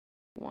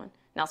One.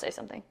 Now say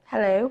something.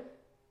 Hello.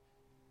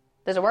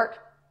 Does it work?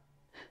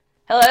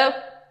 Hello?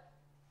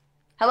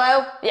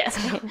 Hello? Yes.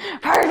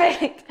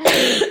 Perfect.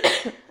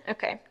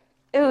 Okay.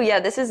 Ooh, yeah,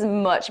 this is a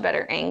much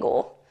better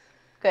angle.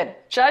 Good.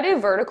 Should I do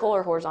vertical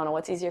or horizontal?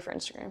 What's easier for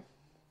Instagram?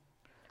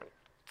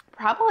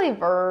 Probably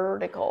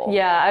vertical.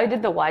 Yeah, I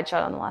did the wide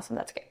shot on the last one.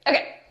 That's okay.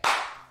 Okay.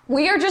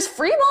 We are just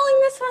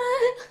freeballing this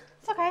one.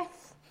 It's okay.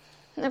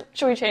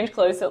 Should we change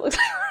clothes so it looks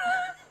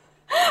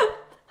like...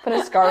 Put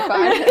a scarf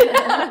on.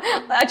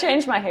 I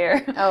changed my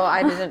hair. Oh,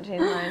 I didn't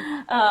change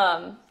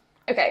mine.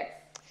 Okay.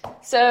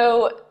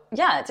 So,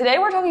 yeah, today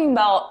we're talking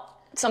about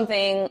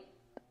something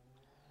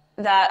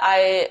that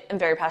I am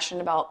very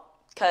passionate about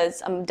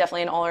because I'm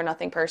definitely an all or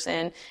nothing person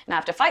and I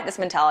have to fight this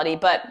mentality.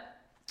 But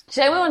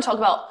today we want to talk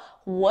about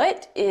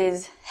what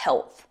is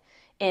health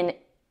in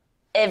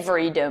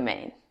every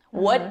domain.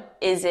 What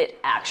is it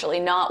actually,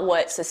 not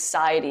what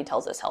society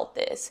tells us health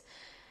is.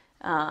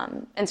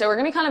 And so we're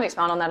going to kind of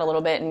expound on that a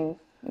little bit and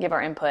give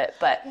our input.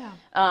 But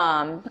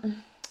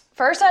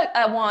first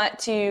I want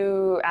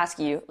to ask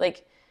you,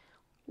 like,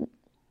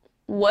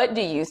 what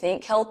do you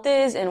think health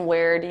is and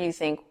where do you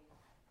think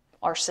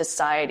our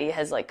society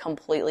has like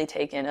completely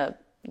taken a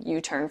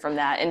U-turn from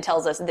that and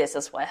tells us this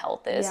is what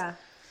health is?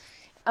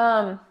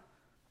 Yeah.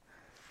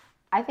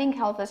 I think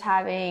health is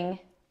having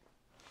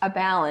a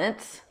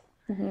balance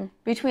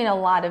between a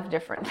lot of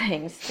different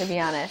things, to be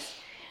honest.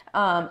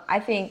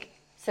 I think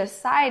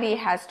society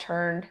has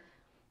turned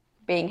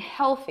being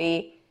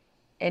healthy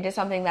into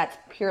something that's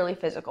purely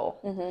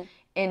physical.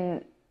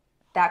 And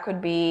that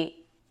could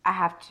be, I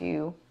have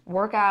to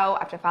work out, I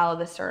have to follow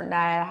this certain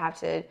diet, I have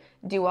to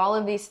do all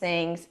of these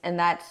things, and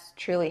that's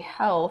truly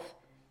health.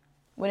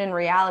 When in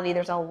reality,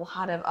 there's a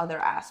lot of other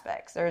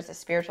aspects. There's a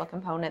spiritual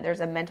component,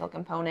 there's a mental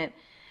component.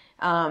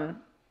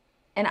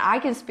 And I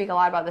can speak a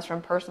lot about this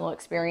from personal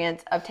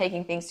experience of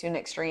taking things to an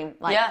extreme,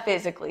 like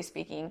physically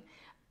speaking,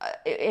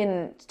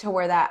 to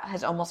where that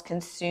has almost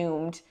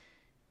consumed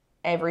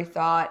every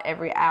thought,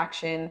 every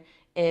action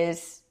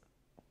is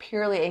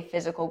purely a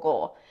physical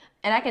goal.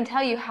 And I can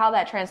tell you how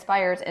that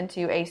transpires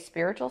into a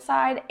spiritual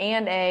side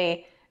and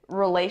a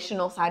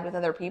relational side with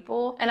other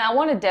people. And I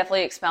want to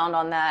definitely expound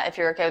on that if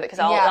you're okay with it, because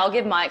I'll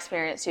give my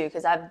experience too,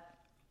 because I've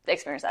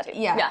experienced that too.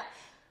 Yeah.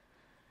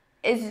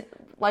 Is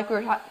like we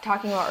were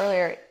talking about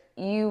earlier,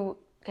 you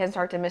can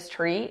start to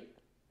mistreat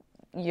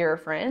your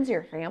friends,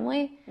 your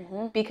family,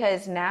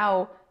 because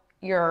now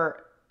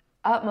your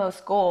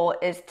utmost goal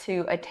is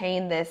to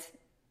attain this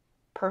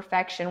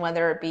perfection,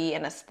 whether it be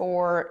in a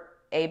sport,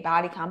 a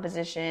body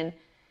composition.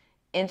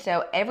 And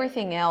so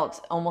everything else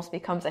almost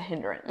becomes a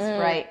hindrance,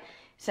 right?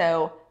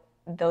 So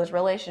those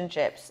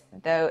relationships,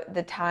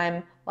 the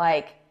time,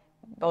 like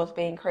both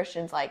being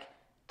Christians, like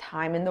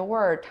time in the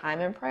Word, time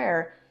in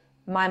prayer,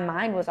 my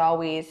mind was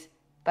always,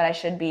 but I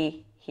should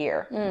be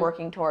here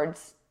working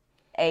towards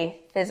a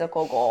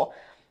physical goal.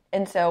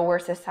 And so where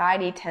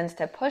society tends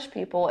to push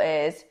people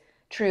is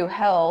true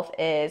health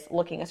is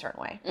looking a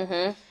certain way.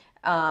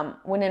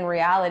 When in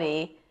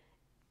reality,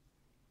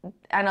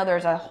 I know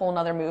there's a whole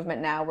nother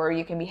movement now where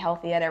you can be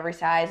healthy at every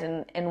size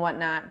and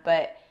whatnot,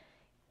 but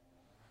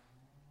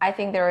I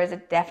think there is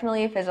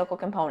definitely a physical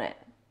component.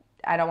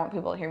 I don't want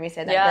people to hear me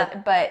say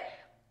that, but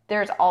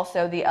there's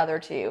also the other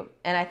two.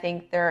 And I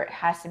think there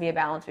has to be a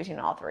balance between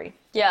all three.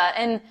 Yeah,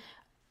 and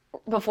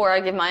before I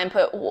give my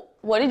input,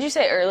 what did you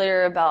say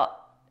earlier about,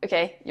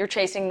 okay, you're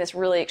chasing this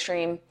really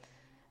extreme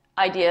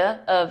idea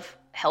of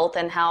health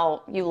and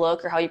how you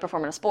look or how you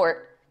perform in a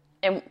sport,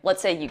 and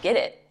let's say you get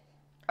it.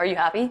 Are you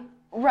happy?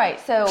 Right,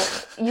 so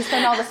you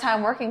spend all this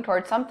time working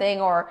towards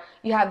something, or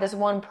you have this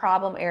one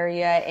problem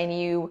area and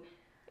you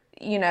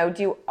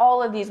do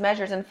all of these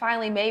measures, and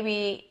finally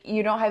maybe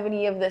you don't have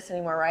any of this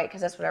anymore, right? Because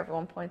that's what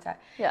everyone points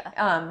at.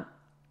 Yeah.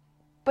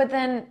 But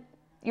then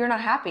you're not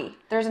happy.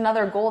 There's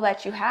another goal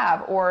that you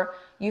have, or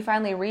you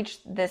finally reach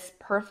this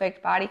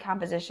perfect body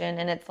composition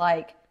and it's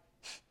like,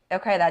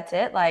 okay, that's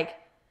it. Like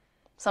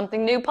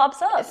something new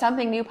pops up.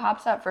 Something new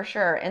pops up for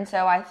sure. And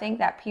so I think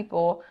that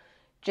people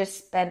just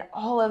spend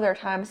all of their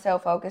time so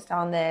focused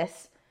on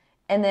this,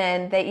 and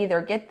then they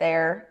either get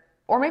there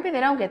or maybe they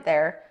don't get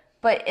there.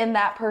 But in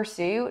that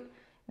pursuit,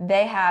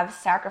 they have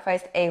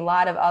sacrificed a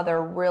lot of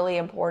other really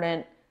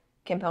important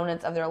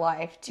components of their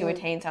life to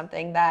attain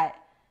something that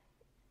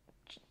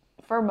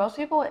for most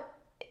people,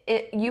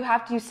 you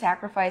have to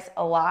sacrifice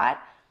a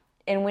lot.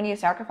 And when you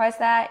sacrifice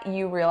that,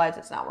 you realize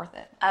it's not worth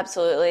it.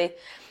 Absolutely.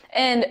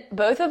 And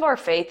both of our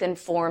faith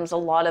informs a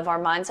lot of our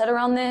mindset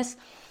around this.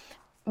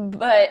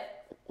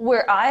 But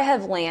where I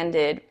have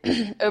landed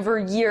over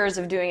years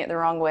of doing it the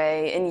wrong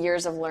way and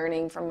years of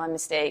learning from my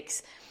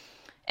mistakes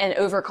and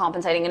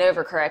overcompensating and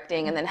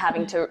overcorrecting and then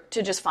having to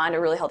just find a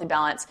really healthy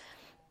balance,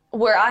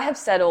 where I have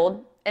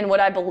settled and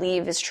what I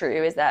believe is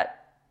true is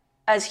that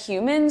as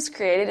humans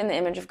created in the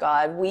image of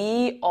God,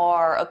 we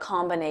are a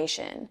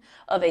combination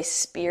of a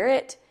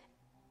spirit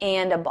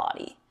and a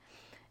body.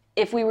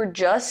 If we were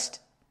just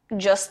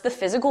the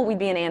physical, we'd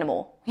be an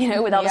animal,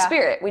 without a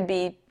spirit. We'd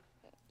be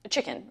a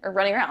chicken or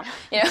running around,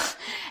 you know?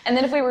 And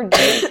then if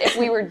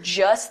we were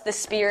just the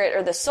spirit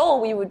or the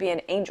soul, we would be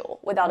an angel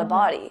without a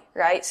body,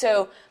 right?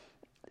 So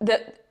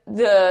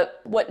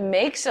what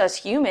makes us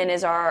human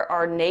is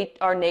our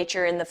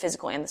nature in the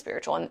physical and the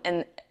spiritual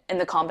and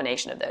the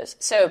combination of those.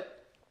 So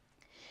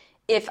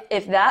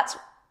if that's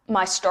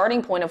my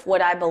starting point of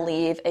what I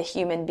believe a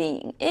human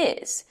being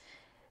is,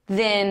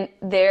 then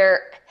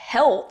their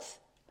health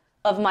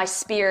of my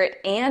spirit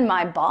and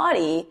my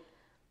body,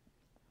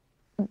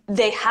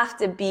 they have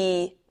to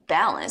be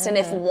balanced. And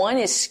if one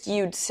is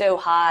skewed so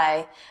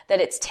high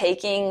that it's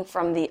taking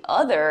from the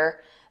other,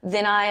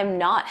 then I am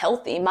not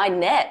healthy. My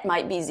net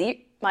might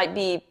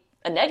be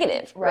a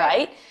negative,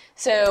 right?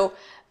 So,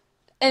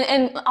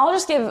 and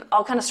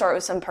I'll kind of start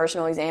with some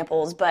personal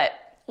examples, but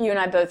you and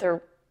I both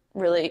are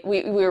we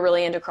were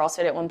really into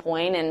CrossFit at one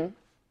point, and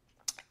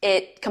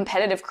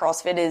competitive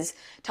CrossFit is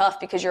tough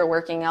because you're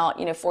working out,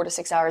 4 to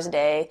 6 hours a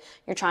day.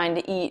 You're trying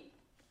to eat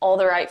all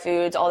the right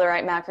foods, all the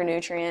right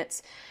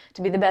macronutrients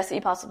to be the best that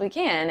you possibly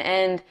can.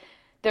 And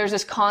there's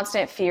this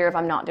constant fear of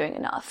I'm not doing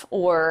enough,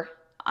 or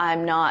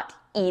I'm not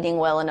eating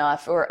well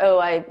enough, or,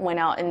 I went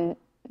out and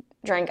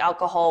drank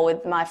alcohol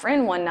with my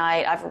friend one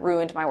night. I've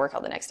ruined my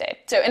workout the next day.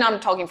 So, and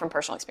I'm talking from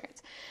personal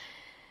experience.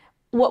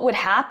 What would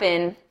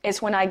happen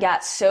is when I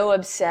got so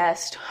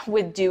obsessed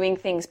with doing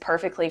things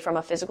perfectly from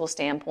a physical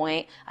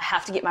standpoint, I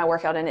have to get my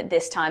workout in at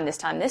this time,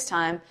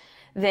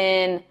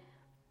 then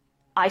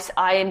I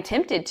am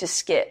tempted to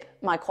skip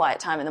my quiet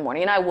time in the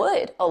morning, and I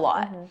would a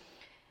lot.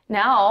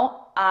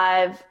 Now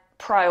I've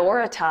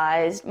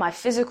prioritized my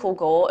physical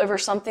goal over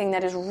something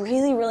that is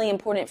really, really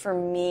important for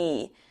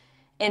me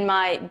in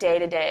my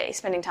day-to-day,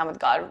 spending time with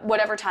God,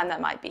 whatever time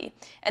that might be.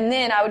 And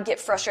then I would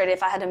get frustrated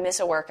if I had to miss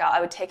a workout. I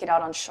would take it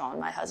out on Sean,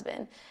 my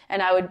husband,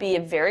 and I would be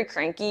a very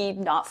cranky,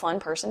 not fun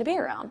person to be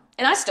around.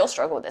 And I still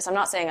struggle with this. I'm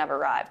not saying I've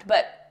arrived,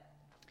 but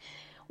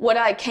what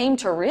I came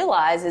to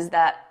realize is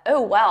that,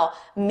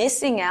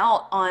 missing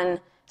out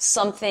on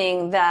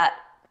something that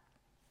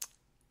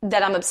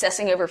I'm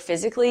obsessing over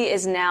physically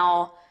is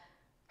now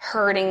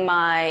hurting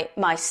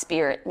my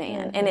spirit,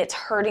 man. And it's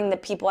hurting the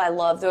people I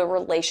love, the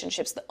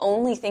relationships, the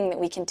only thing that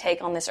we can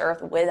take on this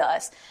earth with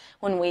us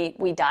when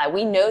we die.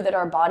 We know that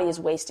our body is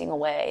wasting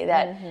away,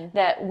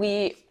 that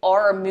we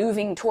are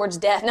moving towards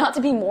death, not to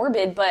be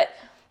morbid, but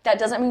that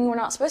doesn't mean we're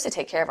not supposed to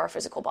take care of our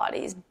physical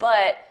bodies.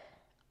 But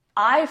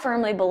I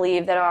firmly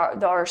believe that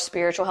our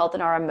spiritual health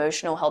and our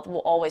emotional health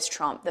will always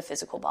trump the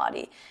physical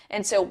body.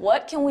 And so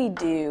what can we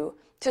do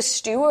to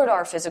steward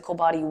our physical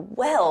body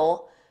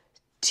well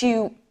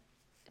to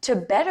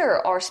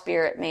better our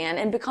spirit, man,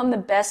 and become the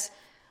best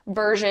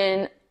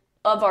version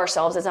of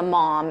ourselves as a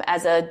mom,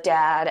 as a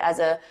dad, as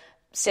a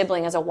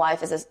sibling, as a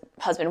wife, as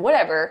a husband,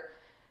 whatever?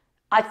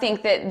 I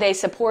think that they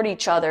support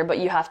each other, but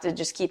you have to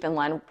just keep in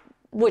line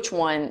which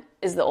one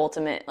is the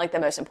ultimate, the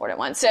most important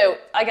one. So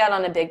I got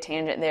on a big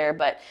tangent there,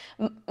 but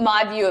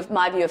my view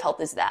of health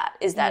is that,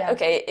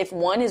 okay, if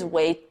one is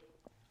way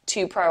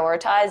to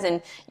prioritize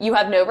and you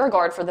have no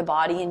regard for the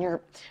body and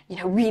you're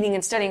reading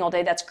and studying all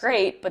day, that's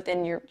great, but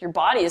then your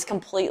body is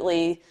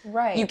completely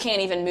you can't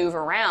even move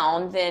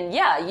around, then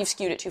you've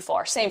skewed it too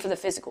far. Same for the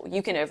physical,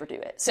 you can overdo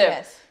it.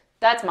 So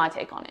that's my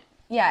take on it.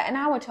 And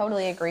I would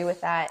totally agree with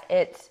that.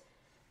 It's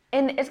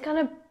kind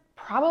of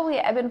probably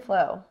ebb and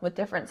flow with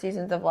different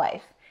seasons of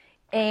life.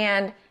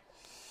 And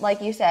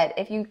like you said,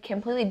 if you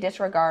completely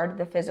disregard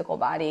the physical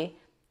body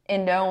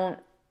and don't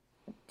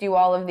do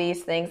all of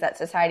these things that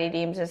society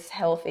deems as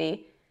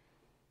healthy,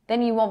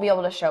 then you won't be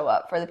able to show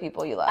up for the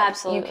people you love.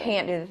 Absolutely. You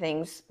can't do the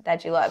things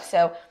that you love.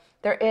 So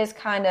there is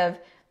kind of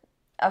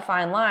a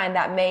fine line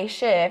that may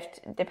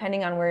shift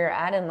depending on where you're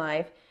at in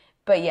life.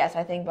 But yes,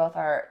 I think both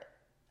are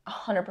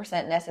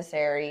 100%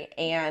 necessary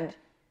and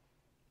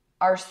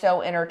are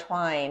so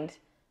intertwined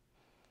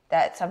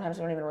that sometimes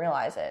we don't even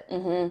realize it.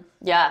 Mm-hmm.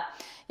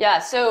 Yeah.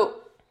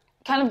 So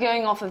kind of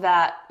going off of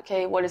that,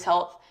 okay, what is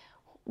health?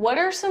 What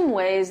are some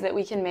ways that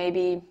we can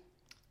maybe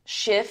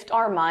shift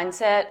our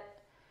mindset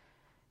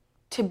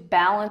to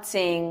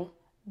balancing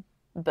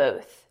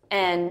both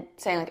and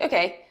saying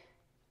okay,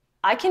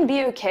 I can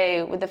be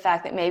okay with the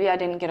fact that maybe I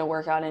didn't get a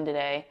workout in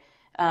today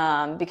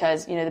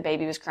because, the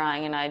baby was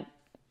crying and I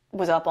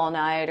was up all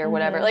night or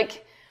whatever.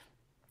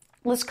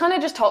 Let's kind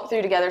of just talk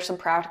through together some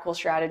practical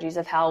strategies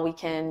of how we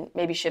can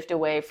maybe shift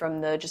away from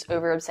the just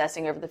over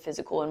obsessing over the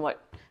physical and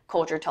what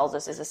culture tells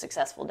us is a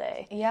successful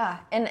day. Yeah.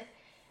 And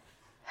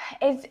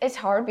it's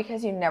hard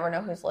because you never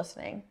know who's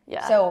listening.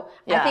 Yeah. So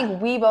I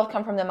think we both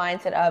come from the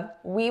mindset of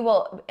we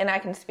will, and I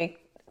can speak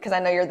because I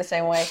know you're the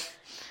same way,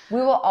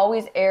 we will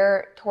always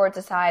err towards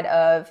the side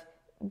of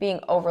being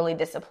overly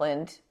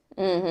disciplined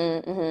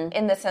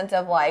in the sense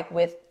of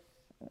with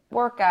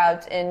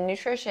workouts and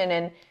nutrition.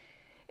 And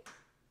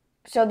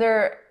so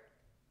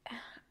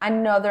I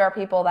know there are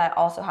people that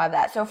also have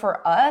that. So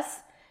for us,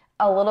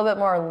 a little bit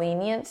more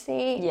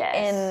leniency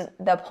in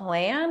the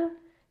plan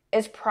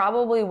is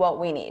probably what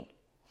we need.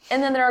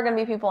 And then there are going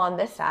to be people on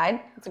this side.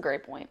 That's a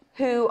great point.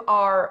 Who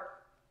are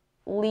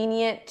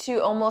lenient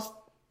to almost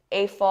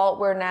a fault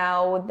where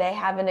now they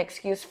have an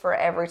excuse for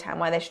every time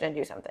why they shouldn't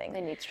do something.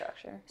 They need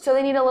structure. So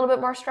they need a little bit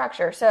more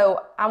structure.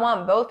 So I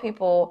want both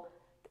people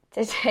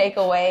to take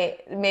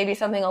away maybe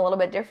something a little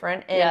bit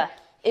different. And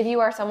if you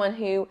are someone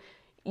who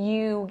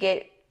you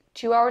get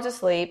 2 hours of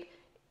sleep,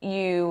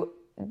 you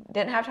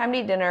didn't have time to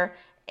eat dinner,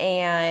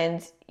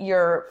 and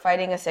you're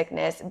fighting a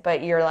sickness,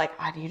 but you're like,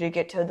 I need to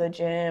get to the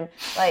gym.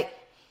 Like,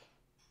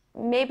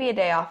 maybe a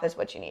day off is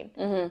what you need.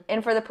 Mm-hmm.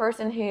 And for the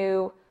person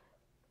who,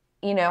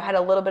 you know, had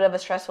a little bit of a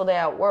stressful day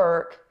at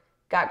work,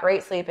 got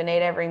great sleep and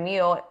ate every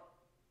meal,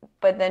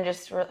 but then I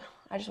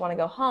just want to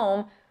go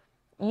home,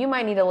 you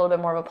might need a little bit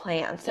more of a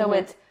plan. So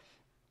it's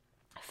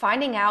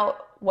finding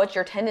out what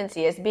your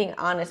tendency is, being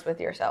honest with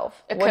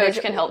yourself. A coach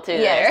can help too.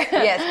 Yes,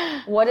 there.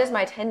 yes. What is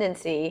my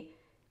tendency?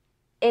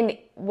 And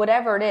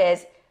whatever it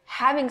is,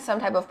 having some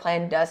type of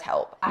plan does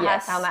help. I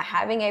have found that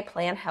having a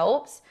plan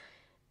helps.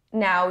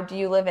 Now, do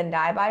you live and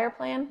die by your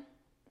plan?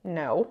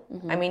 No.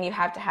 I mean, you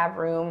have to have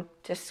room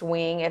to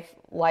swing if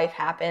life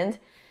happens,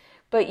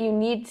 but you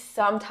need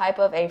some type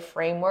of a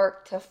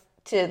framework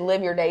to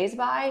live your days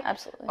by.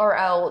 Absolutely. Or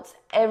else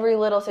every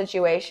little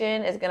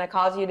situation is going to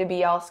cause you to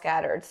be all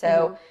scattered.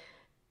 So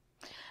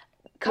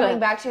coming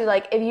back to,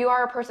 like, if you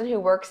are a person who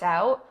works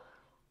out,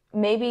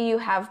 maybe you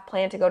have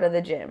planned to go to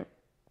the gym.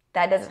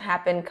 That doesn't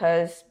happen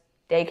because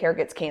daycare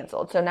gets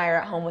canceled. So now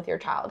you're at home with your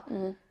child.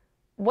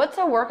 What's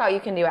a workout you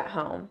can do at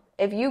home?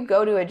 If you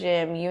go to a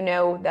gym, you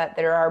know that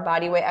there are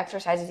body weight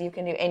exercises you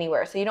can do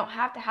anywhere. So you don't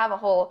have to have a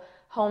whole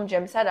home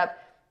gym setup.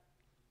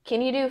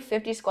 Can you do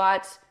 50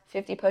 squats,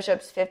 50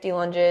 push-ups, 50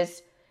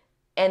 lunges,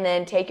 and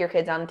then take your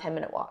kids on a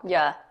 10-minute walk?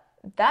 Yeah.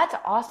 That's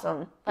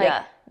awesome.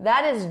 Like,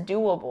 that is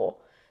doable.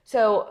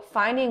 So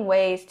finding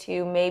ways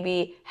to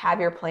maybe have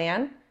your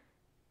plan,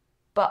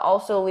 but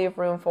also leave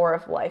room for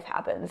if life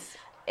happens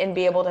and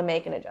be able to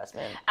make an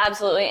adjustment.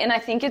 Absolutely. And I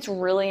think it's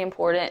really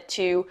important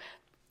to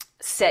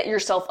set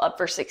yourself up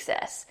for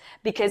success,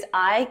 because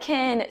I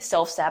can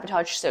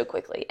self-sabotage so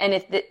quickly.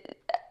 And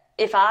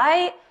if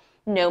I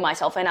know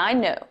myself, and I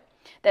know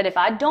that if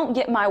I don't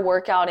get my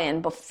workout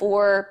in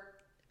before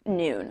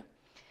noon,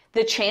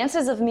 the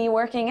chances of me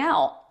working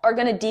out are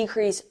going to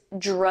decrease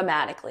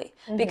dramatically,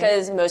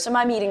 because most of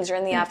my meetings are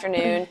in the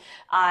afternoon.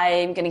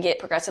 I'm going to get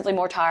progressively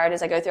more tired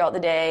as I go throughout the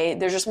day.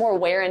 There's just more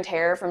wear and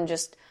tear from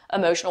just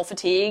emotional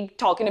fatigue,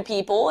 talking to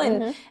people,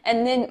 and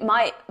then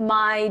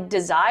my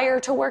desire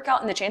to work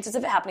out and the chances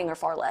of it happening are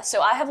far less. So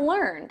I have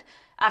learned,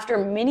 after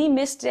many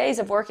missed days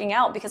of working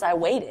out because I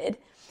waited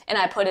and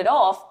I put it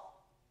off,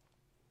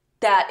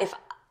 that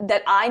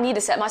I need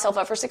to set myself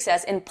up for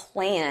success and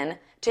plan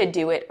to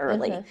do it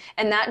early.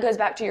 And that goes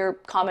back to your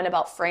comment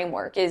about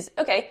framework is,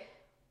 okay,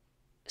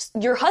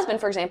 your husband,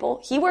 for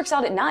example, he works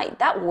out at night.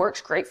 That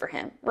works great for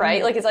him,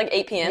 right? Like, it's like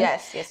 8 p.m.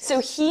 Yes.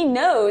 So he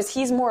knows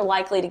he's more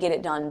likely to get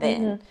it done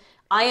then.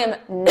 I am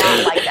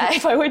not like that.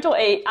 If I wait till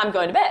 8, I'm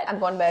going to bed. I'm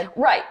going to bed.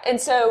 Right. And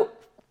so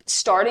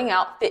starting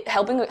out,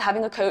 having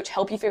a coach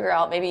help you figure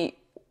out maybe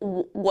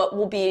what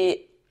will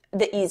be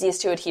the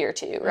easiest to adhere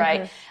to,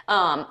 right?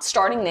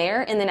 Starting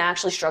there, and then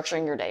actually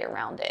structuring your day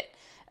around it.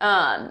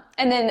 And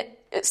then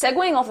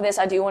segueing off of this,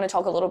 I do want to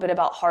talk a little bit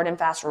about hard and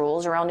fast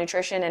rules around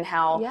nutrition and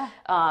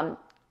how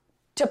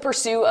to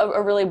pursue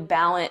a really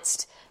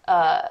balanced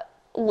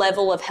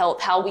level of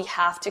health, how we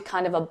have to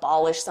kind of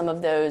abolish some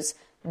of those,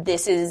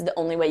 this is the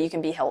only way you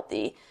can be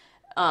healthy.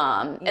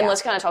 And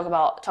let's kind of talk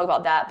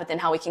about that, but then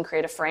how we can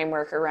create a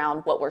framework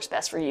around what works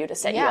best for you to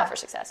set you up for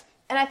success.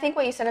 And I think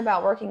what you said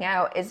about working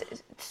out is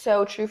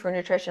so true for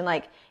nutrition.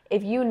 Like,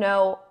 if you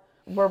know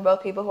we're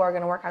both people who are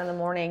going to work out in the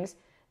mornings,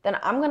 then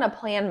I'm going to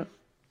plan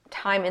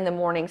time in the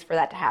mornings for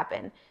that to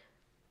happen.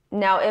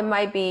 Now, it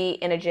might be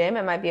in a gym,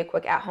 it might be a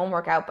quick at-home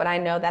workout, but I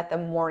know that the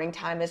morning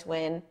time is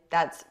when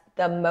that's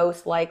the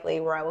most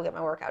likely where I will get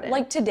my workout in.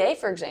 Like today,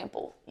 for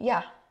example.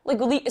 Yeah. Like,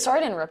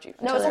 sorry to interrupt you.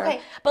 No, it's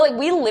okay. But, like,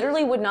 we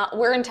literally would not,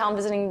 we're in town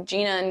visiting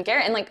Gina and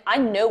Garrett, and, like, I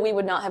know we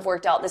would not have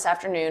worked out this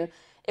afternoon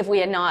if we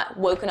had not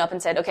woken up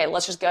and said, okay,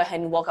 let's just go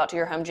ahead and walk out to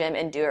your home gym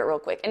and do it real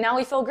quick. And now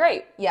we feel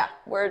great. Yeah.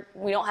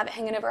 We don't have it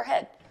hanging over our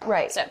head.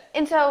 Right.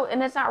 And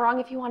it's not wrong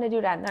if you want to do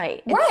it at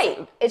night.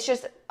 Right. It's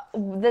just,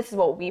 this is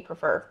what we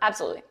prefer.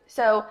 Absolutely.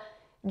 So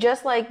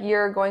just like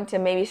you're going to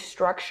maybe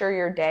structure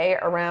your day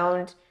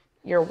around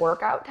your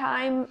workout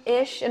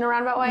time-ish in a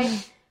roundabout way,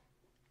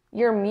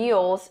 your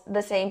meals,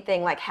 the same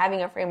thing, like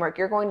having a framework.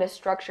 You're going to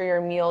structure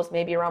your meals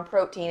maybe around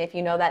protein if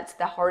you know that's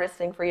the hardest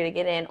thing for you to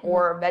get in,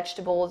 or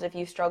vegetables if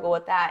you struggle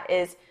with that.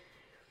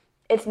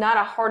 It's not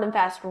a hard and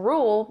fast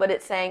rule, but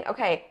it's saying,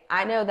 okay,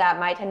 I know that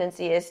my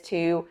tendency is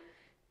to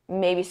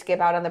maybe skip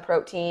out on the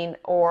protein,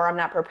 or I'm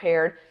not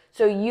prepared.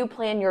 So you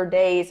plan your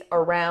days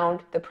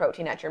around the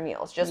protein at your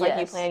meals, just like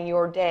you plan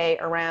your day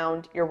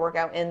around your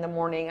workout in the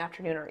morning,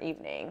 afternoon, or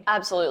evening.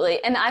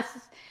 Absolutely. And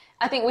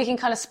I think we can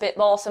kind of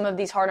spitball some of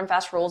these hard and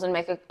fast rules and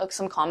make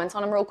some comments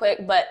on them real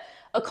quick. But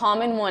a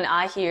common one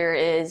I hear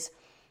is,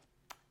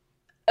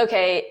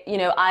 okay,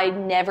 I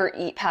never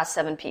eat past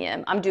 7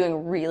 p.m. I'm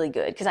doing really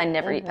good because I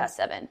never eat past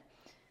 7.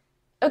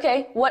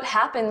 Okay, what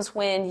happens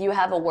when you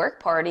have a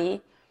work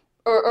party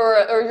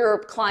or your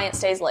client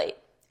stays late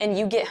and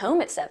you get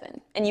home at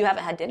 7 and you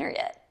haven't had dinner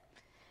yet.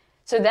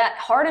 So that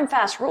hard and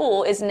fast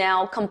rule is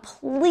now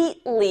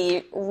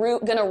completely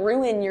going to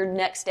ruin your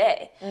next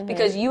day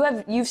because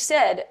you've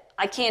said,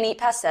 I can't eat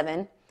past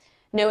 7,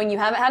 knowing you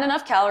haven't had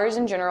enough calories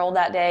in general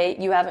that day.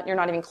 You're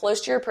not even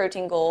close to your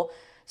protein goal.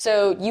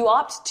 So you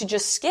opt to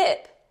just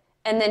skip.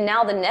 And then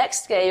now the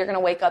next day you're going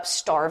to wake up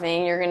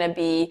starving. You're going to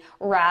be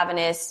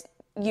ravenous.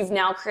 You've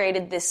now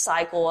created this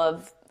cycle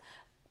of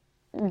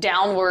a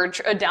downward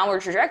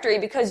trajectory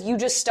because you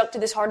just stuck to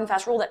this hard and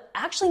fast rule that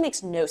actually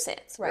makes no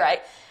sense,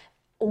 right?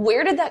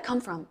 Where did that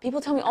come from? People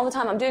tell me all the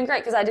time, I'm doing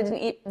great because I didn't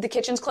eat, the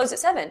kitchen's closed at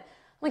 7. I'm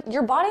like,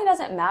 your body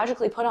doesn't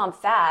magically put on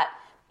fat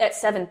at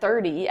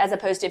 7:30 as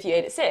opposed to if you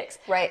ate at 6.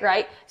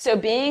 Right? So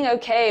being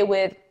okay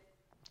with,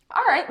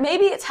 all right,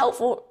 maybe it's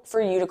helpful for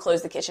you to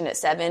close the kitchen at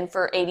 7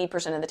 for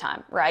 80% of the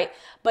time, right?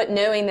 But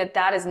knowing that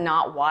that is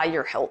not why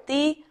you're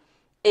healthy,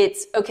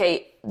 it's,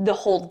 okay, the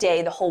whole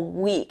day, the whole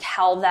week,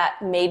 how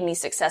that made me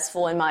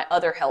successful in my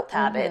other health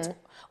habits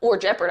or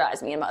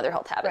jeopardized me in my other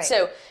health habits.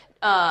 So,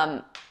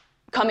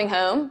 coming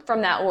home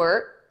from that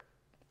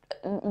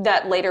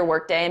later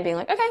work day and being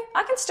like, okay,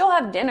 I can still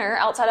have dinner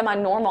outside of my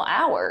normal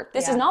hour.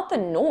 This is not the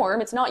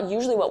norm. It's not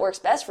usually what works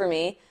best for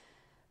me,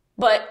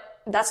 but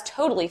that's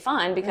totally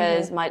fine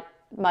because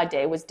my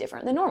day was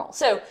different than normal.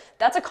 So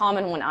that's a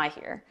common one I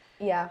hear.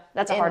 Yeah.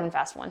 That's a hard and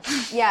fast one.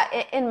 Yeah.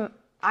 And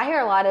I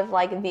hear a lot of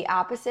like the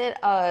opposite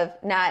of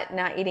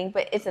not eating,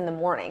 but it's in the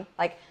morning.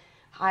 Like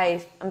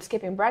I'm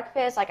skipping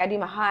breakfast. Like I do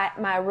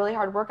my really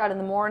hard workout in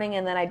the morning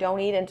and then I don't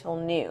eat until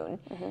noon.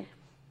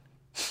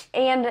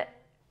 And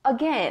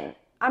again,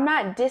 I'm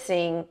not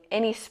dissing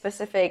any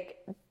specific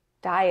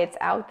diets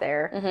out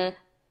there,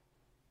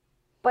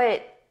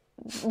 but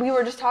we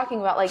were just talking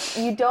about like,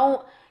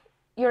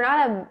 you're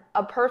not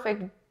a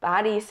perfect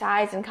body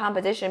size and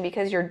composition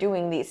because you're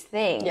doing these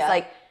things.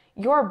 Like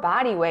your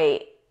body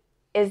weight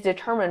is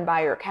determined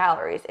by your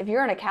calories. If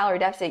you're in a calorie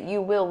deficit,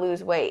 you will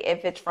lose weight.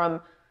 If it's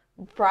from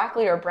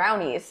broccoli or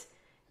brownies,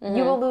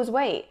 you will lose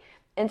weight.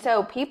 And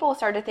so people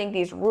start to think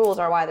these rules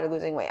are why they're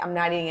losing weight. I'm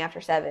not eating after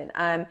 7.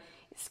 I'm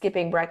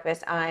skipping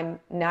breakfast.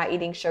 I'm not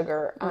eating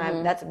sugar.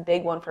 That's a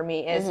big one for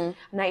me is I'm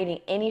not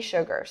eating any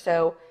sugar.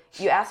 So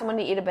you ask someone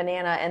to eat a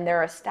banana and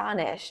they're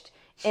astonished.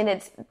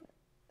 And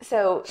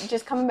so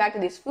just coming back to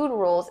these food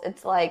rules,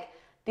 it's like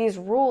these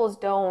rules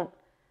don't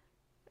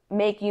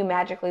make you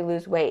magically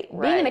lose weight.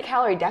 Being in a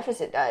calorie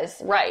deficit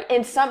does.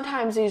 And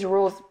sometimes these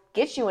rules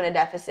get you in a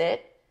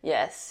deficit.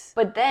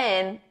 But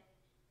then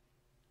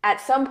at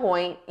some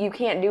point you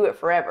can't do it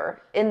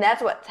forever. And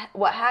that's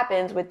what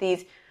happens with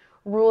these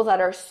rules that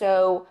are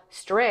so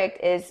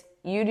strict is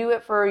you do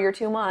it for your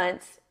 2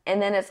 months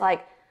and then it's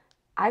like,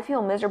 I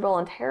feel miserable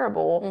and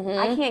terrible.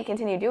 I can't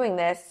continue doing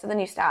this. So then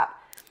you stop.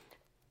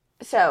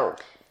 So,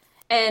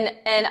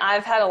 and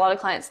I've had a lot of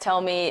clients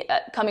tell me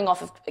coming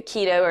off of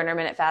keto or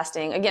intermittent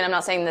fasting, again, I'm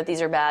not saying that these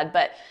are bad,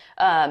 but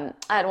I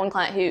had one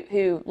client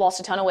who lost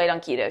a ton of weight on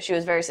keto. She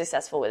was very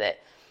successful with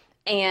it.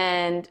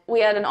 And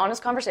we had an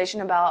honest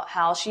conversation about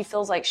how she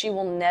feels like she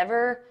will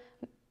never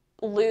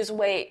lose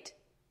weight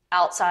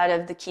outside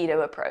of the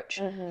keto approach.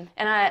 And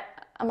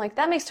I'm like,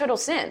 that makes total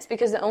sense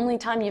because the only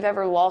time you've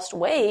ever lost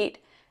weight,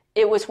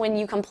 it was when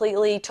you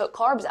completely took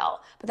carbs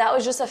out. But that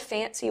was just a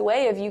fancy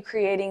way of you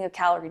creating a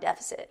calorie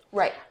deficit.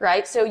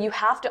 Right? So you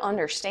have to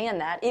understand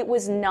that. It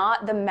was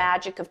not the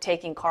magic of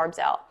taking carbs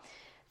out.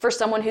 For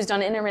someone who's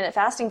done intermittent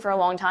fasting for a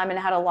long time and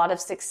had a lot of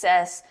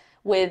success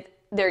with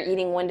their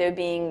eating window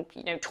being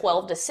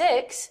 12 to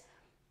 6,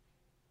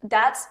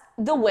 that's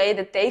the way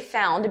that they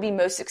found to be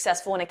most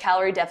successful in a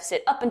calorie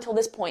deficit up until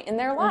this point in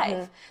their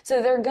life.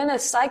 So they're going to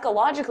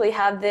psychologically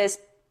have this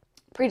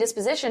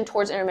predisposition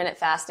towards intermittent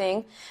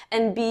fasting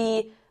and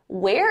be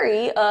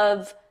wary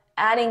of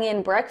adding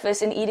in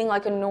breakfast and eating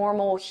like a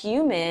normal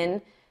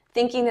human,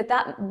 thinking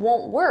that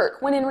won't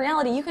work. When in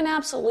reality, you can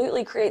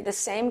absolutely create the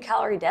same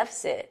calorie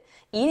deficit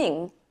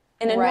eating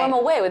in a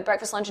normal way with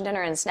breakfast, lunch, and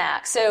dinner and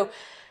snacks.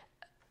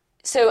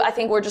 So I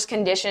think we're just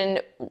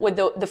conditioned with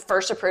the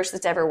first approach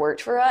that's ever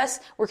worked for us.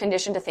 We're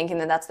conditioned to thinking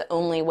that that's the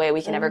only way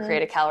we can ever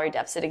create a calorie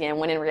deficit again,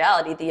 when in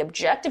reality, the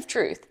objective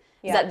truth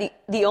is that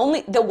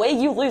the way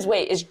you lose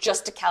weight is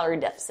just a calorie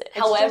deficit.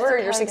 However,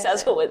 you're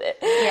successful with it.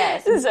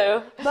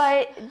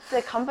 But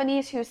the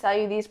companies who sell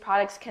you these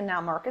products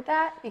cannot market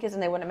that because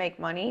then they wouldn't make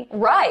money.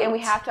 And we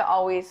have to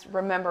always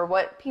remember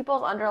what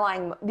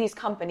these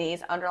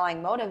companies'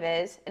 underlying motive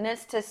is, and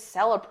it's to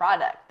sell a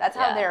product. That's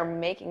how they're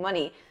making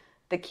money.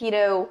 The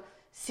keto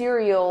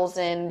cereals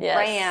and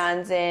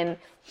brands and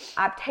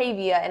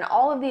Optavia and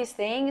all of these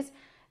things,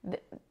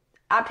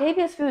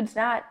 Optavia's food's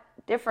not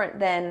different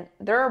than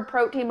their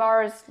protein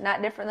bars,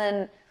 not different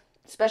than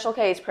Special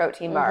K's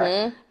protein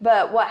bar.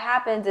 But what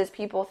happens is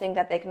people think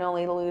that they can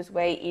only lose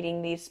weight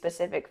eating these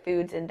specific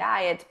foods and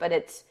diets, but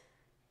it's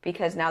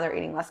because now they're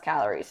eating less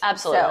calories.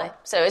 Absolutely.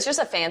 So it's just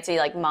a fancy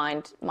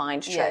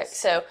mind trick.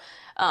 So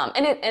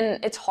and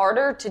it's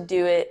harder to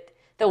do it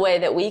the way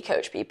that we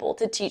coach people,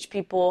 to teach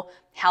people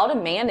how to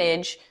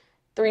manage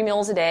 3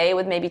 meals a day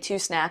with maybe 2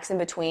 snacks in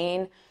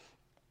between,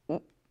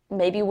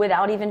 maybe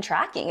without even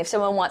tracking. If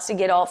someone wants to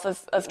get off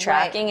of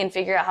tracking and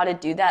figure out how to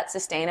do that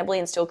sustainably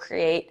and still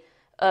create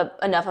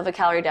enough of a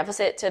calorie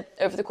deficit to,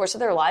 over the course of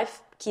their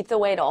life, keep the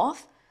weight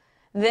off,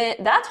 then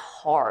that's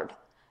hard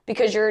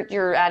because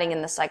you're adding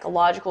in the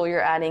psychological, you're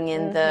adding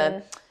in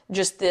the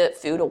just the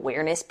food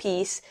awareness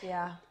piece.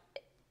 Yeah.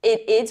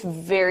 It's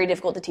very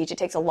difficult to teach. It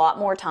takes a lot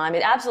more time.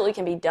 It absolutely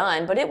can be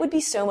done, but it would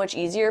be so much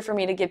easier for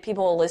me to give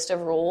people a list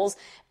of rules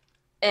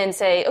and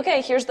say,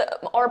 okay, here's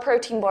our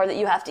protein bar that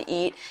you have to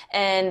eat,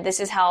 and this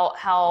is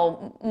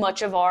how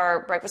much of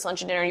our breakfast,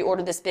 lunch, and dinner, you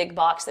order this big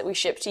box that we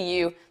ship to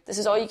you. This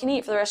is all you can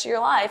eat for the rest of your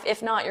life.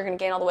 If not, you're going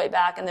to gain all the way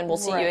back, and then we'll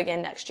see you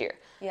again next year.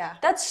 Yeah.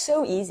 That's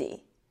so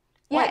easy.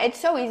 Yeah, it's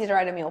so easy to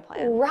write a meal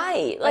plan.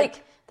 Right.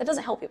 Like that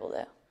doesn't help people,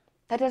 though.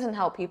 That doesn't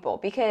help people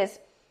because,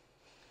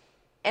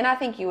 and I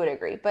think you would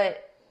agree,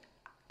 but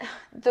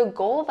the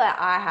goal that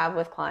I have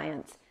with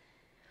clients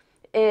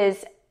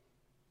is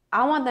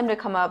I want them to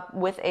come up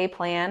with a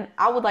plan.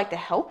 I would like to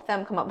help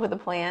them come up with a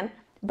plan,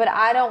 but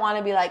I don't want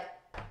to be like,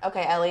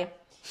 okay, Ellie,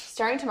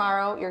 starting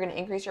tomorrow, you're going to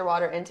increase your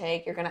water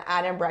intake. You're going to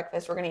add in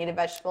breakfast. We're going to eat a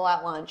vegetable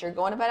at lunch. You're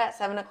going to bed at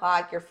 7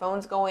 o'clock. Your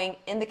phone's going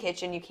in the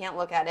kitchen. You can't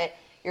look at it.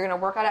 You're going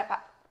to work out at 5.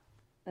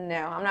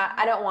 No,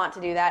 I don't want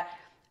to do that.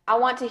 I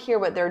want to hear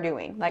what they're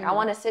doing. Like, I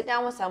want to sit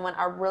down with someone.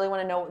 I really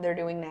want to know what they're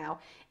doing now.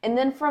 And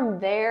then from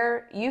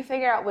there, you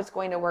figure out what's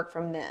going to work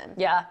from them.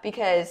 Yeah.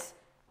 Because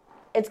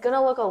it's going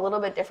to look a little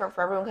bit different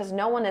for everyone because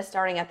no one is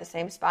starting at the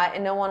same spot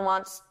and no one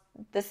wants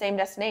the same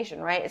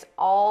destination, right? It's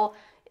all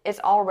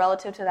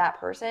relative to that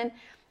person.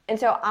 And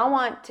so I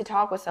want to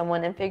talk with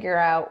someone and figure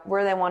out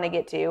where they want to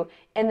get to.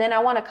 And then I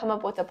want to come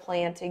up with a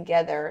plan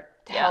together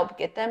to help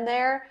get them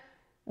there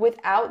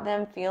without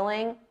them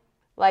feeling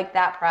like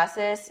that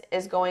process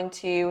is going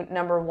to,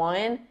 number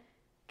one,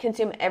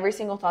 consume every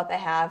single thought they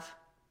have.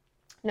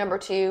 Number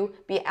two,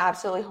 be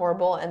absolutely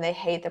horrible and they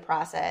hate the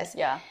process.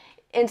 Yeah.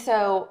 And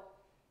so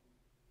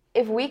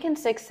if we can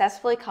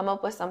successfully come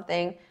up with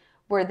something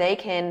where they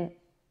can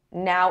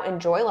now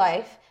enjoy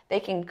life, they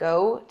can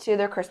go to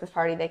their Christmas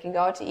party, they can go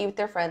out to eat with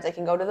their friends, they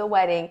can go to the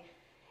wedding,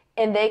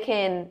 and they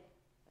can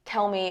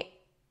tell me,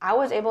 I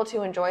was able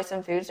to enjoy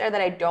some foods there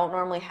that I don't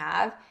normally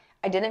have.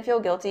 I didn't feel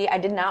guilty. I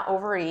did not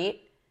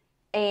overeat.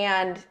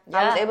 And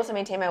I was able to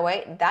maintain my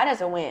weight. That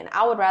is a win.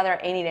 I would rather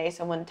any day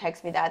someone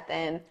text me that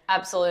than,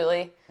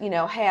 absolutely,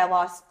 hey, I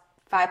lost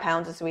 5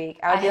 pounds this week.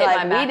 I would be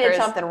like, we did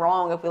something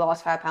wrong if we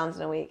lost 5 pounds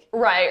in a week.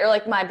 Right. Or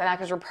like my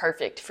macros were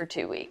perfect for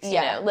 2 weeks.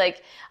 You know?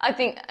 Like I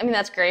mean,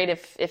 that's great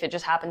if it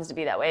just happens to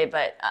be that way.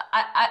 But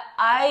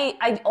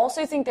I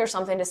also think there's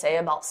something to say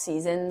about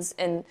seasons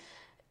and,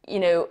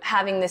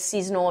 having this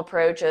seasonal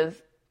approach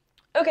of,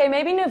 okay,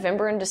 maybe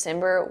November and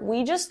December,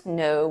 we just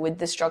know with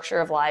the structure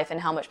of life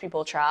and how much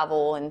people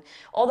travel and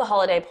all the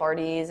holiday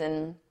parties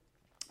and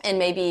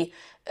maybe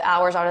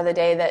hours out of the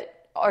day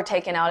that are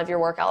taken out of your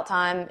workout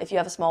time if you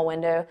have a small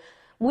window.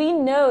 We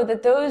know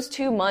that those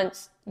 2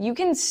 months, you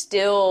can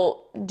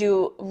still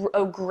do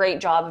a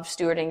great job of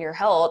stewarding your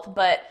health,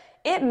 but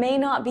it may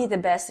not be the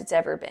best it's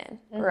ever been,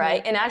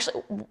 right? And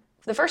actually,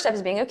 the first step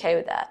is being okay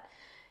with that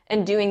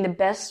and doing the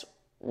best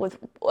with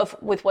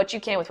what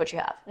you can, with what you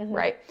have,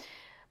 right?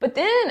 But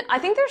then I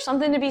think there's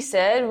something to be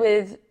said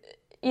with,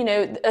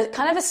 a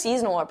kind of a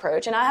seasonal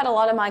approach. And I had a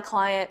lot of my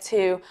clients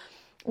who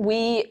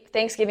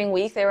Thanksgiving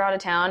week, they were out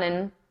of town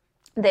and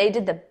they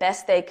did the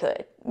best they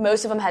could.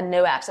 Most of them had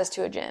no access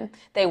to a gym.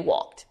 They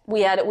walked.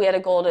 We had a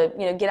goal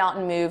to, get out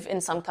and move in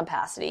some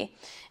capacity.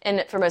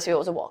 And for most people, it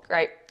was a walk,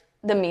 right?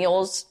 The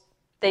meals,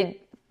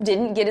 they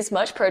didn't get as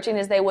much protein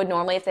as they would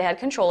normally if they had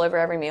control over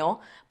every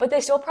meal, but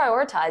they still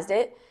prioritized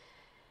it.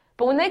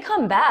 But when they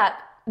come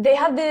back,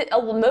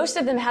 most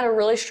of them had a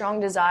really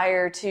strong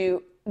desire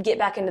to get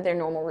back into their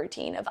normal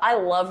routine of, I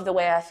love the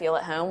way I feel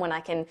at home when I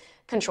can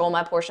control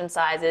my portion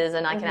sizes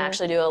and I can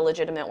actually do a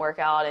legitimate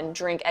workout and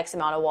drink X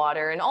amount of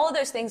water, and all of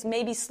those things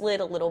maybe slid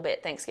a little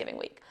bit Thanksgiving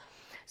week.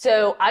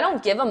 So I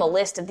don't give them a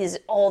list of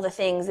all the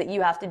things that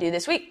you have to do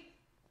this week.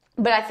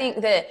 But I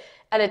think that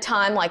at a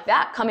time like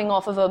that, coming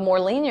off of a more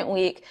lenient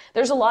week,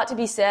 there's a lot to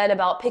be said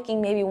about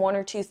picking maybe 1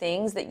 or 2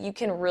 things that you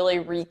can really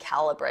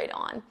recalibrate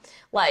on.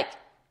 Like,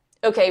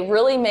 okay,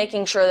 really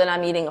making sure that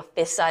I'm eating a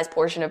fist-sized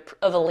portion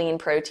of a lean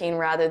protein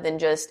rather than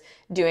just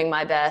doing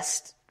my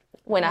best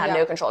when I have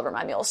no control over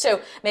my meals. So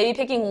maybe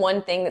picking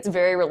one thing that's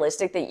very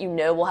realistic that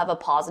will have a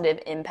positive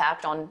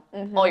impact on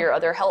all your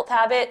other health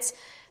habits.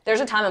 There's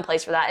a time and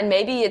place for that. And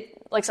maybe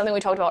like something we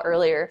talked about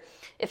earlier,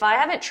 if I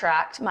haven't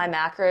tracked my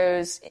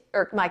macros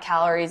or my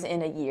calories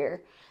in a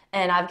year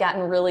and I've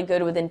gotten really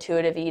good with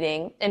intuitive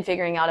eating and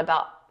figuring out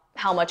about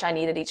how much I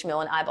need at each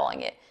meal and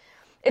eyeballing it,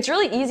 it's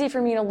really easy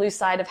for me to lose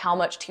sight of how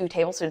much 2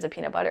 tablespoons of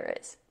peanut butter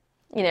is.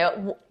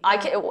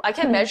 I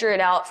can measure it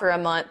out for a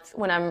month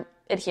when I'm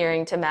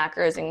adhering to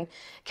macros and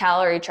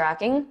calorie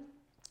tracking.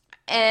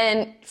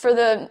 And for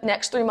the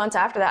next 3 months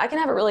after that, I can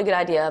have a really good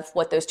idea of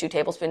what those 2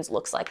 tablespoons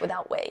looks like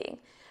without weighing.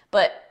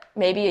 But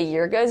maybe a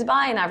year goes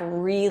by and I've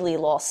really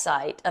lost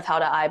sight of how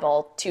to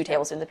eyeball 2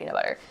 tablespoons of peanut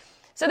butter.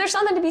 So there's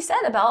something to be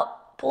said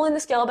about pulling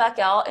the scale back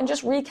out and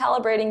just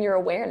recalibrating your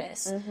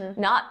awareness,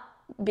 not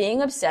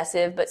being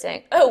obsessive, but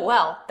saying, oh,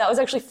 wow, that was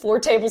actually 4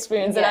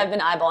 tablespoons that I've been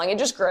eyeballing. It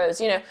just grows,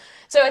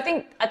 So I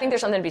think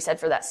there's something to be said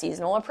for that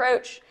seasonal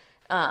approach,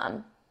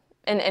 and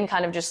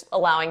kind of just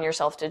allowing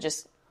yourself to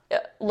just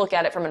look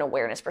at it from an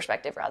awareness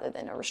perspective rather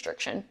than a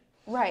restriction.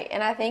 Right.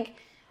 And I think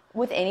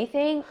with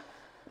anything,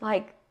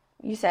 like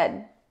you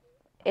said,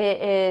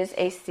 it is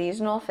a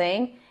seasonal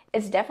thing.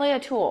 It's definitely a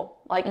tool.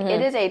 Like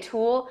it is a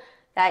tool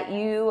that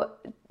you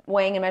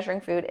weighing and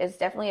measuring food is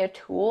definitely a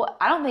tool.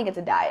 I don't think it's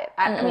a diet.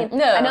 I mean,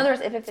 no. I know there's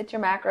if it fits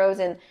your macros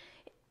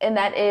and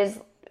that is,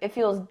 it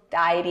feels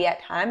diety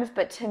at times,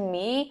 but to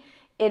me,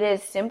 it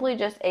is simply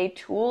just a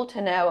tool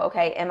to know,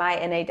 okay, am I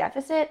in a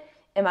deficit?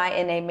 Am I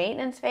in a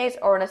maintenance phase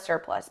or in a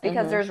surplus?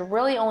 Because there's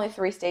really only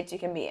 3 states you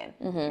can be in.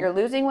 You're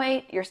losing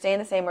weight, you're staying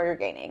the same, or you're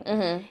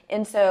gaining.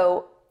 And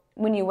so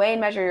when you weigh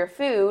and measure your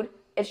food,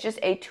 it's just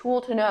a tool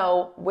to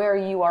know where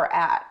you are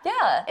at.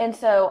 Yeah. And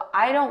so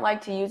I don't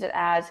like to use it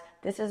as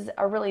this is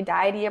a really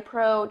diety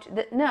approach.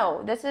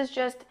 No, this is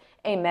just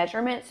a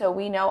measurement. So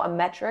we know a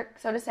metric,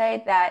 so to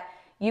say, that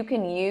you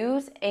can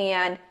use.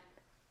 And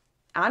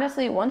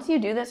honestly, once you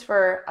do this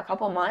for a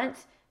couple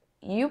months,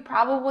 you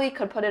probably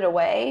could put it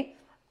away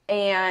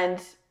and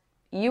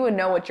you would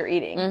know what you're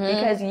eating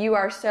because you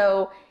are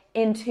so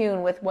in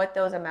tune with what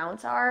those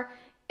amounts are.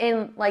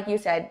 And like you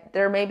said,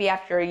 there may be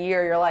after a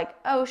year, you're like,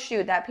 oh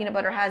shoot, that peanut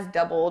butter has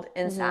doubled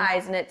in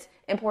size, and it's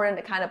important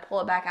to kind of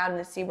pull it back out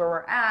and to see where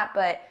we're at.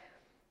 But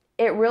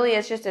it really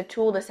is just a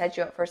tool to set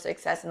you up for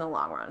success in the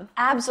long run.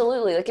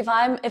 Absolutely. Like if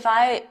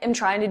I am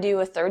trying to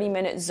do a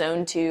 30-minute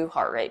zone 2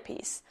 heart rate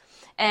piece,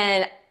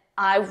 and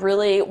I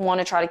really want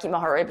to try to keep my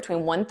heart rate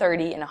between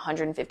 130 and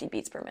 150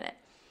 beats per minute.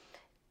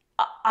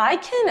 I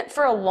can,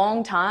 for a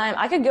long time,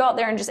 I could go out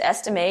there and just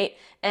estimate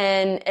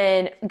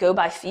and go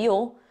by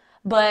feel,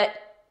 but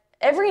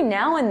every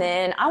now and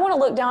then I want to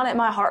look down at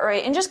my heart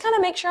rate and just kind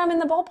of make sure I'm in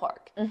the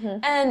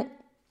ballpark. And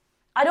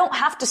I don't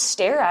have to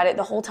stare at it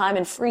the whole time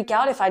and freak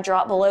out if I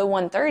drop below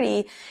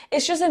 130.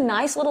 It's just a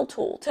nice little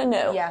tool to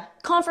know. Yeah.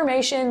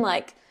 Confirmation,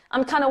 like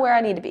I'm kind of where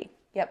I need to be.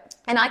 Yep.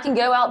 And I can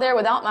go out there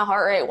without my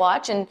heart rate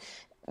watch and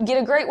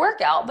get a great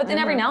workout. But then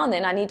every now and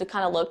then I need to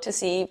kind of look to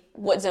see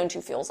what zone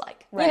 2 feels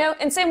like. Right.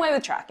 And same way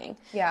with tracking.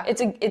 Yeah.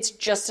 It's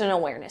just an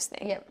awareness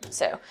thing. Yep.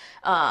 So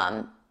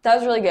that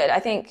was really good. I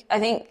think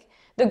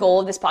the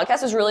goal of this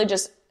podcast is really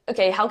just,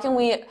 okay, how can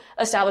we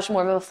establish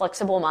more of a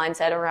flexible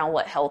mindset around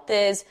what health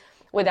is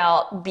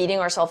without beating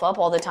ourselves up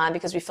all the time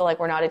because we feel like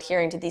we're not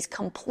adhering to these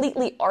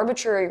completely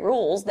arbitrary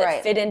rules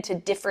that fit into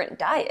different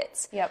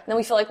diets. Yep. And then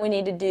we feel like we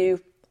need to do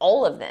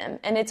all of them,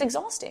 and it's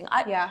exhausting.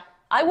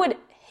 I would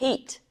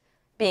hate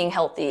being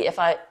healthy if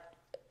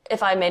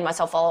I made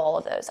myself follow all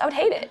of those. I would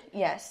hate it.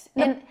 Yes.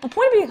 And the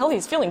point of being healthy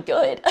is feeling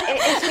good.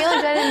 It's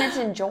feeling good and it's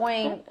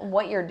enjoying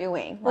what you're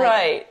doing. Like,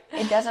 right.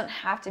 It doesn't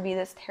have to be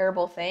this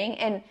terrible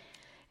thing.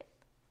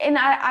 And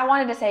I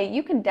wanted to say,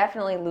 you can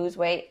definitely lose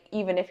weight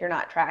even if you're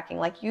not tracking.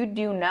 Like, you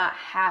do not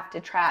have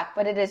to track,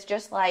 but it is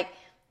just like,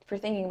 if you're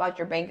thinking about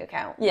your bank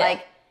account,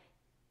 like,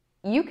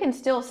 you can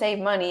still save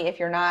money if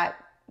you're not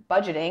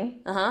budgeting.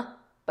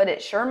 But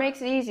it sure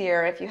makes it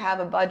easier if you have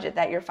a budget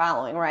that you're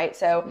following, right?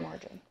 So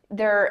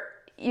Margin.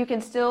 You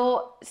can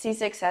still see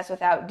success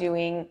without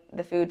doing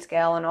the food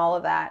scale and all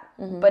of that.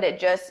 But it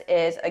just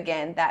is,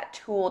 again, that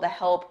tool to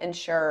help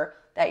ensure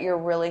that you're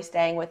really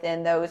staying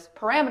within those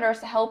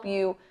parameters to help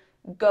you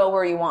go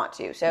where you want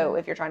to. So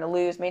if you're trying to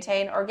lose,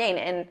 maintain, or gain,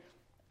 and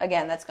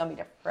again, that's going to be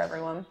different for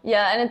everyone.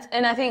 Yeah,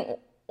 and I think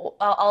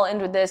I'll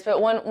end with this,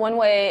 but one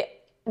way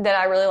that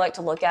I really like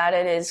to look at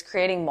it is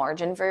creating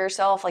margin for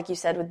yourself, like you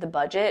said with the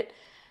budget.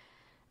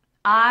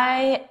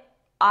 I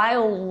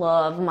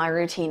love my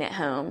routine at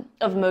home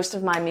of most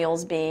of my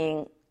meals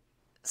being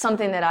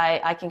something that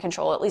I can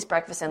control, at least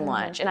breakfast and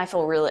lunch, and I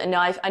feel really, and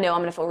I know I'm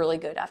going to feel really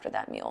good after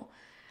that meal.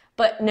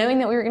 But knowing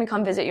that we were going to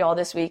come visit y'all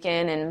this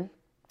weekend, and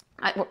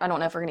I don't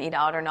know if we're going to eat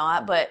out or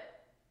not, but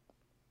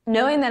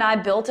knowing that I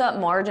built up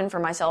margin for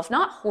myself,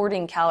 not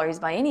hoarding calories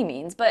by any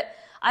means, but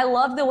I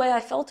love the way I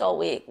felt all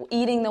week,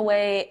 eating the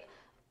way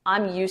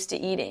I'm used to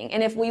eating.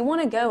 And if we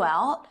want to go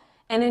out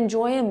and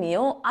enjoy a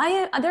meal,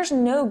 there's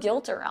no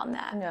guilt around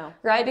that. No.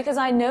 Right? Because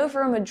I know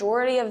for a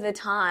majority of the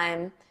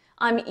time,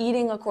 I'm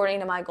eating according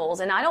to my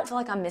goals, and I don't feel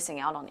like I'm missing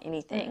out on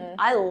anything.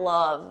 I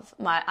love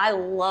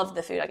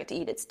the food I get to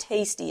eat. It's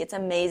tasty, it's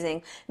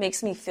amazing,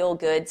 makes me feel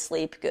good,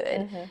 sleep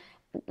good,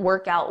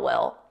 work out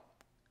well.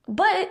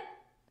 But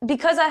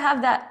because I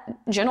have that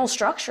general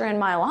structure in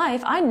my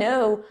life, I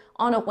know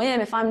on a whim,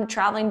 if I'm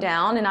traveling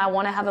down and I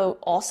want to have an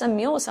awesome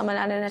meal with someone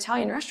at an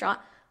Italian restaurant,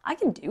 I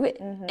can do it.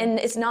 And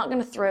it's not going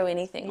to throw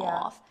anything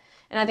off.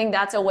 And I think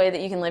that's a way that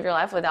you can live your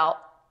life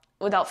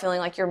without feeling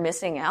like you're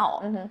missing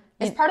out.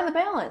 It's part of the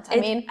balance.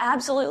 It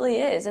absolutely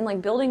is. And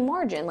like building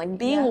margin, like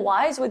being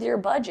wise with your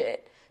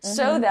budget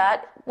so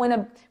that when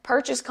a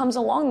purchase comes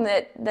along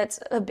that's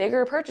a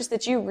bigger purchase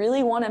that you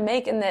really want to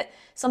make, and that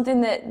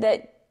something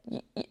that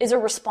is a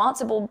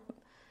responsible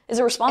purchase.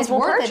 It's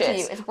worth it to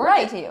you. It's worth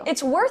it to you.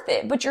 It's worth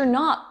it, but you're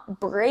not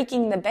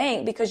breaking the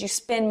bank because you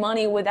spend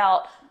money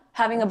without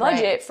having a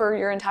budget for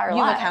your entire life.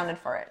 You've accounted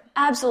for it.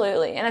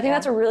 Absolutely. And I think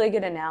that's a really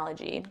good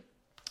analogy.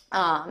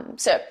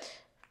 So,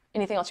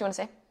 anything else you want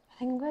to say? I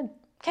think I'm good.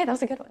 Okay, that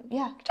was a good one.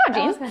 Yeah. Good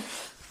job, Jean.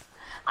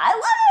 I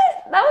love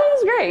it. That one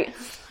was great.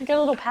 I got a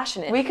little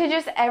passionate. We could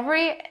just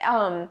every